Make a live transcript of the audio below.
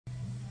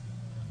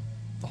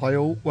Hi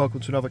all, welcome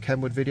to another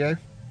KENWOOD video.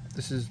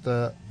 This is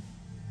the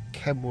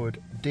KENWOOD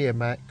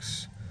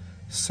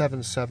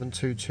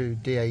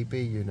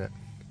DMX7722DABS unit.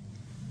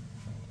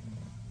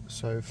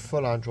 So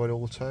full Android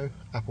Auto,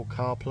 Apple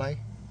CarPlay.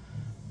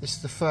 This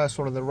is the first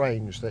one in the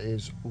range that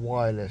is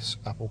wireless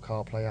Apple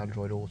CarPlay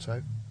Android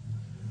Auto.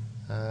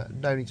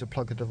 No need to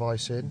plug the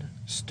device in.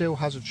 Still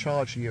has a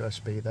charger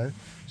USB though,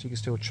 so you can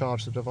still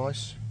charge the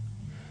device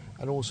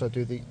and also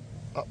do the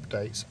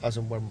updates as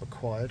and when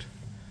required.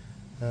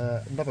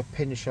 Another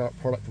pin sharp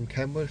product from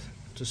KENWOOD.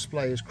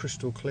 Display is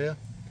crystal clear.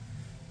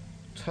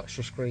 Touch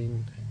the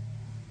screen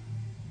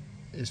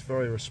is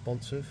very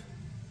responsive.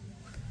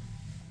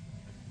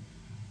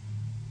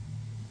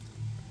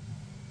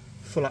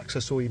 Full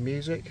access to all your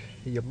music,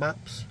 your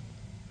maps,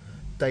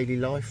 daily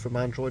life from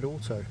Android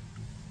Auto.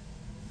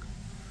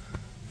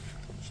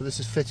 So this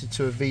is fitted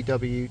to a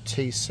VW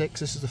T6.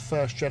 This is the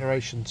first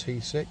generation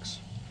T6.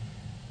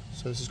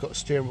 So this has got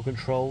steering wheel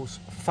controls,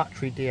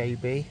 factory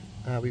DAB.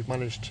 We've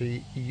managed to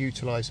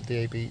utilise the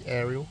DAB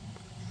aerial.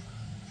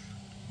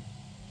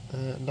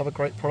 Another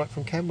great product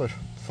from KENWOOD.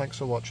 Thanks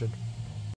for watching.